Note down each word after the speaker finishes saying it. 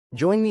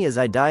Join me as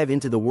I dive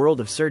into the world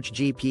of Search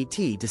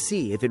GPT to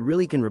see if it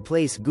really can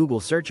replace Google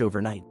search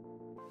overnight.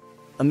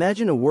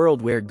 Imagine a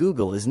world where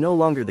Google is no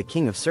longer the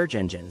king of search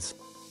engines.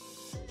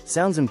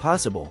 Sounds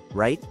impossible,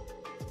 right?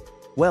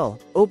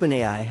 Well,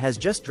 OpenAI has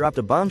just dropped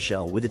a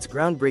bombshell with its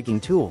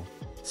groundbreaking tool,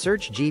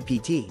 Search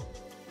GPT.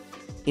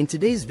 In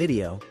today's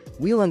video,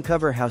 we'll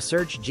uncover how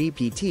Search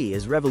GPT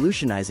is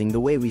revolutionizing the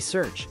way we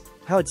search,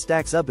 how it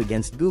stacks up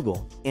against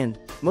Google, and,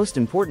 most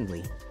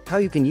importantly, how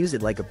you can use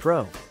it like a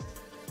pro.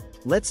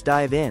 Let's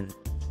dive in.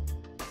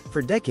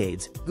 For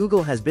decades,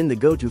 Google has been the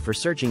go-to for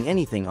searching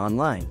anything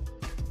online.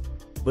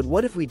 But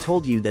what if we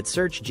told you that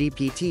Search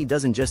GPT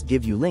doesn't just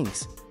give you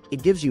links,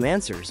 it gives you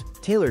answers,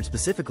 tailored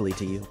specifically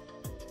to you?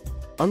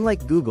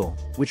 Unlike Google,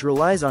 which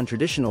relies on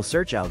traditional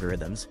search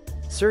algorithms,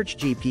 Search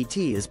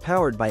GPT is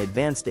powered by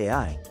advanced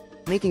AI,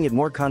 making it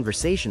more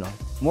conversational,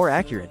 more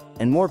accurate,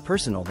 and more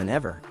personal than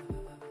ever.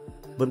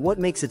 But what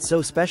makes it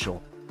so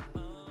special?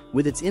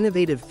 With its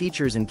innovative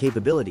features and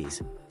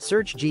capabilities,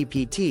 Search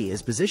GPT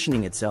is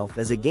positioning itself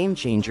as a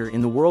game-changer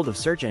in the world of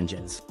search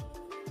engines.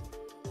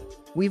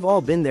 We've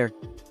all been there,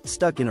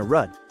 stuck in a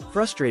rut,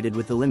 frustrated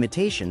with the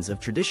limitations of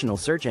traditional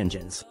search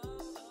engines.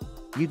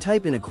 You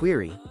type in a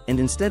query, and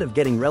instead of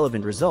getting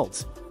relevant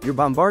results, you're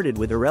bombarded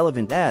with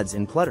irrelevant ads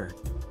and clutter.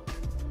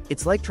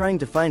 It's like trying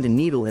to find a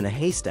needle in a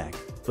haystack,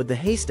 but the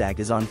haystack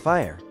is on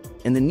fire,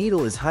 and the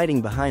needle is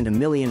hiding behind a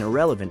million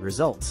irrelevant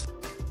results.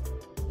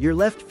 You're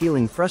left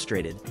feeling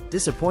frustrated,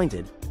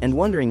 disappointed, and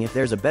wondering if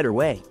there's a better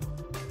way.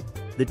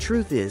 The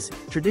truth is,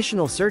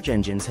 traditional search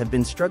engines have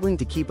been struggling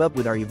to keep up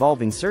with our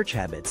evolving search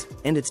habits,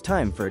 and it's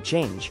time for a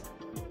change.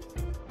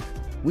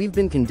 We've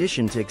been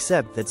conditioned to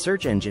accept that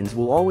search engines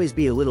will always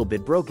be a little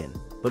bit broken,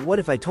 but what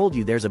if I told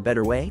you there's a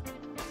better way?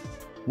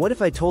 What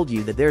if I told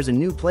you that there's a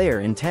new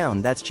player in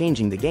town that's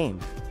changing the game?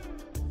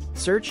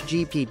 Search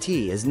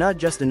GPT is not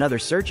just another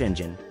search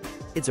engine,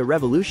 it's a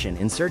revolution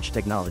in search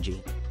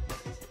technology.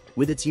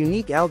 With its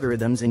unique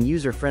algorithms and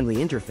user-friendly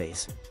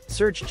interface,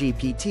 Search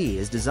GPT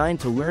is designed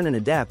to learn and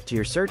adapt to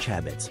your search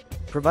habits,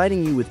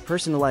 providing you with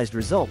personalized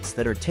results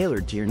that are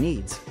tailored to your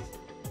needs.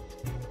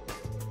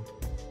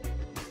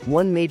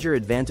 One major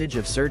advantage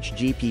of Search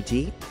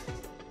GPT?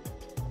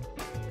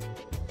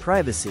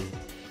 Privacy.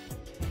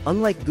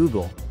 Unlike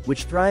Google,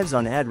 which thrives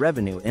on ad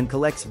revenue and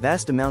collects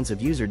vast amounts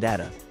of user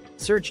data,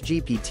 Search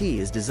GPT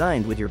is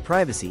designed with your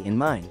privacy in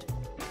mind.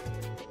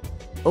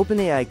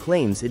 OpenAI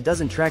claims it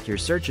doesn't track your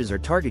searches or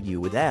target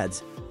you with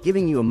ads,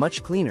 giving you a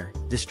much cleaner,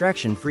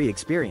 distraction-free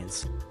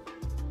experience.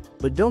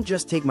 But don't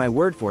just take my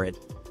word for it,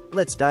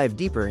 let's dive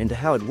deeper into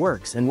how it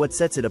works and what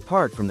sets it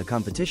apart from the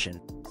competition.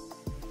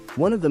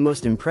 One of the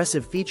most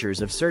impressive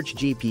features of Search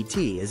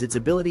GPT is its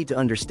ability to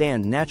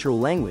understand natural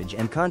language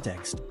and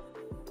context.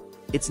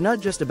 It's not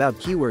just about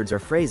keywords or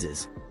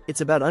phrases,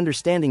 it's about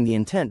understanding the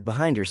intent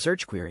behind your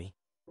search query.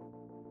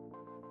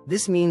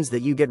 This means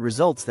that you get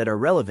results that are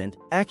relevant,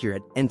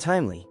 accurate, and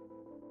timely.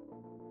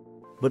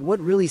 But what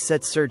really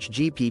sets Search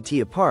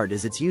GPT apart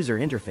is its user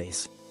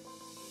interface.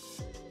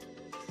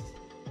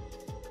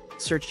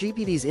 Search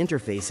GPT's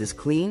interface is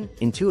clean,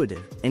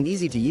 intuitive, and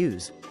easy to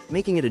use,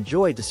 making it a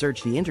joy to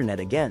search the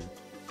internet again.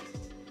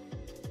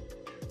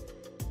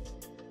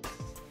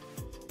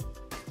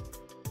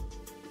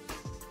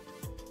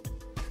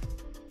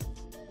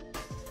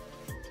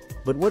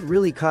 But what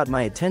really caught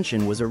my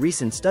attention was a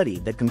recent study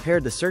that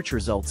compared the search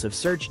results of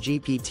Search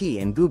GPT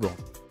and Google.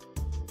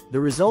 The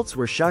results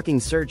were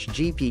shocking. Search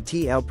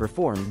GPT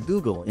outperformed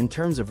Google in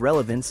terms of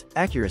relevance,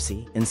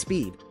 accuracy, and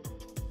speed.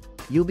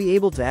 You'll be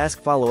able to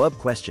ask follow-up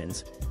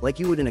questions, like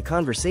you would in a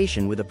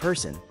conversation with a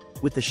person,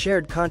 with the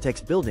shared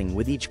context building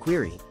with each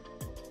query.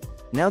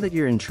 Now that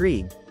you're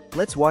intrigued,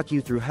 let's walk you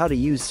through how to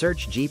use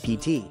Search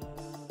GPT.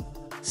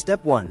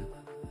 Step 1.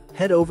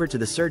 Head over to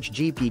the Search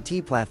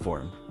GPT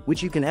platform,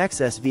 which you can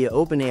access via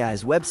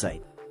OpenAI's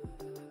website.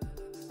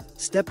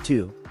 Step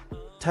 2.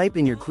 Type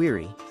in your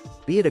query,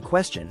 be it a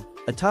question,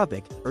 a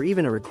topic, or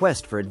even a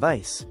request for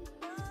advice.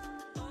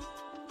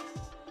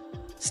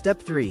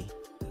 Step 3.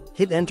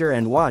 Hit enter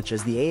and watch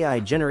as the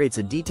AI generates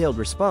a detailed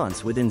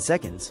response within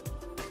seconds.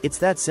 It's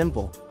that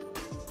simple.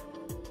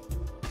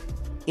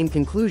 In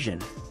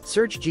conclusion,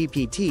 Search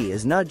GPT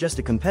is not just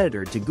a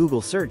competitor to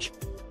Google Search,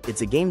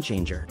 it's a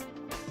game-changer.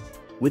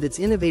 With its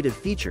innovative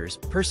features,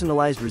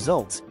 personalized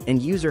results,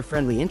 and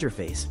user-friendly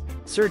interface,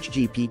 Search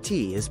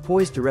GPT is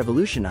poised to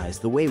revolutionize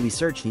the way we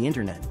search the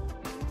internet.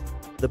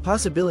 The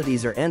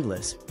possibilities are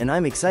endless, and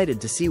I'm excited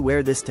to see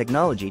where this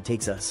technology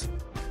takes us.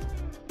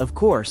 Of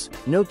course,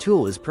 no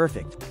tool is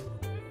perfect.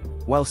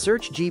 While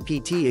Search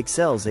GPT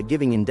excels at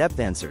giving in-depth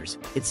answers,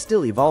 it's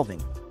still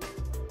evolving.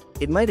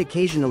 It might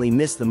occasionally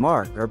miss the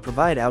mark or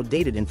provide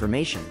outdated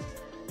information.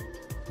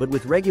 But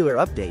with regular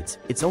updates,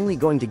 it's only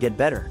going to get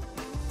better.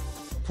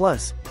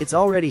 Plus, it's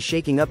already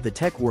shaking up the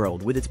tech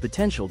world with its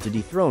potential to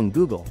dethrone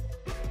Google.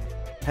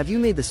 Have you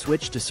made the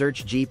switch to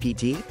Search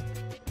GPT?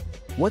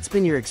 What's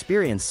been your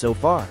experience so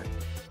far?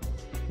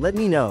 Let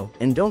me know,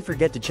 and don't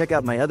forget to check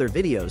out my other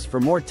videos for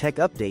more tech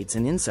updates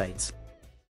and insights.